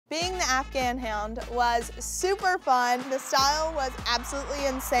Being the Afghan Hound was super fun. The style was absolutely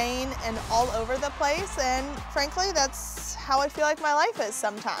insane and all over the place, and frankly, that's how I feel like my life is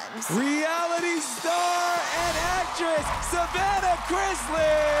sometimes. Reality star and actress, Savannah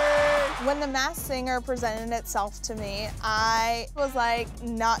Chrisley! When The Masked Singer presented itself to me, I was like,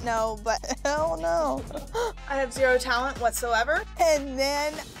 not no, but hell no. I have zero talent whatsoever. And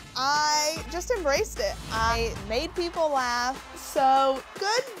then I just embraced it. I made people laugh. So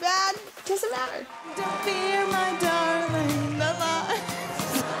good, bad, doesn't matter. Don't fear, my darling.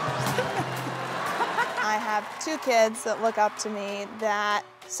 I have 2 kids that look up to me that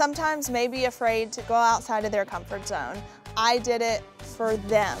sometimes may be afraid to go outside of their comfort zone. I did it for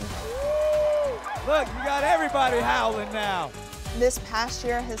them. Look, you got everybody howling now. This past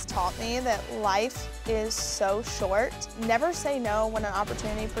year has taught me that life is so short. Never say no when an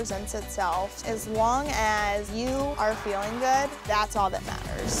opportunity presents itself. As long as you are feeling good, that's all that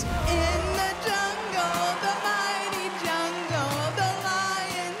matters. In the jungle, the mighty jungle, the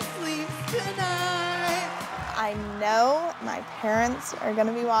lion sleeps tonight. I know my parents are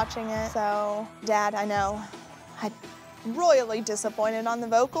gonna be watching it, so Dad, I know I'm royally disappointed on the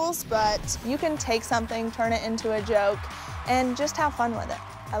vocals, but you can take something, turn it into a joke, and just have fun with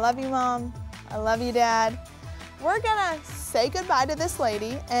it. I love you, Mom. I love you, Dad. We're gonna say goodbye to this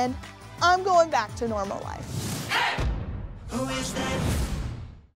lady, and I'm going back to normal life. Hey! Who is that?